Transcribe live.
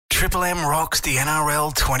Triple M rocks the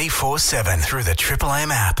NRL 24/7 through the Triple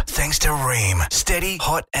M app. Thanks to Ream. Steady,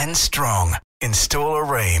 hot and strong. Install a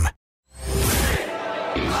Ream.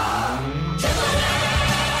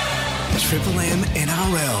 Triple M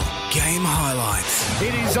NRL game highlights.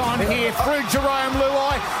 It is on here through Jerome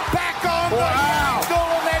Luai. Back on the angle,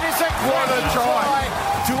 and that is a great try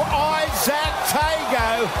to Isaac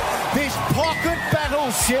Tago. This pocket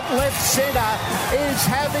battleship left centre is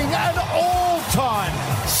having an all-time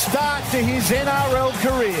start to his NRL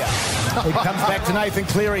career. It comes back to Nathan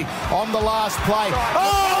Cleary on the last play.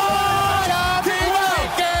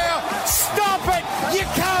 Stop it! You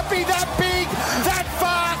can't be that big, that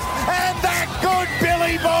fast, and that good,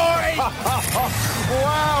 Billy Boy!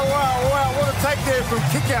 Wow, what a take there from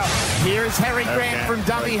kick out. Here is Harry Grant from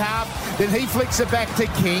dummy half. Then he flicks it back to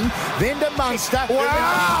King. Then to Munster.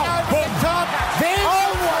 Wow! Over the top. There's a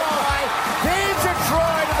try. There's a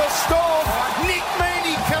try to the Storm. Nick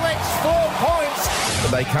Meaney collects 4 points.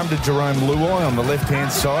 They come to Jerome Luai on the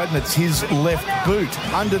left-hand side, and it's his left boot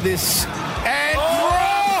under this. And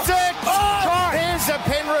drops it! There's a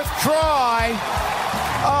Penrith try.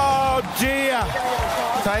 Oh, dear.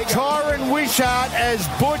 Tyron Wishart has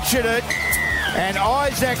butchered it, and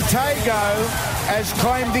Isaac Tago has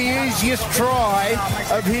claimed the easiest try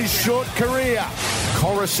of his short career.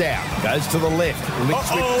 Coruscant goes to the left,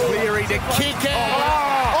 links with Cleary to kick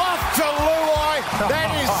out. Off to Luai.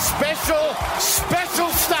 That is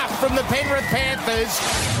special stuff from the Penrith Panthers.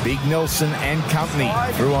 Big Nelson and company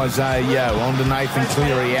through Isaiah Yeo, on to Nathan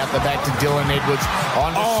Cleary, out the back to Dylan Edwards,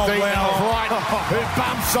 on to Stephen Crichton, who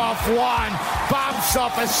bumps off one, bumps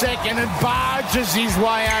off a second, and barges his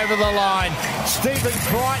way over the line. Stephen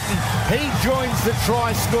Crichton, he joins the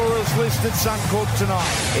try scorers list at Suncorp tonight.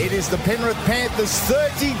 It is the Penrith Panthers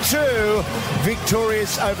 32,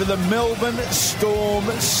 victorious over the Melbourne Storm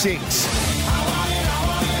 6.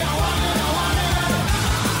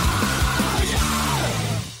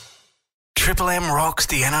 Triple M rocks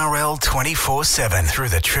the NRL 24/7 through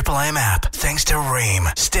the Triple M app. Thanks to Ream.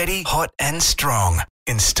 Steady, hot and strong.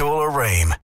 Install a Ream.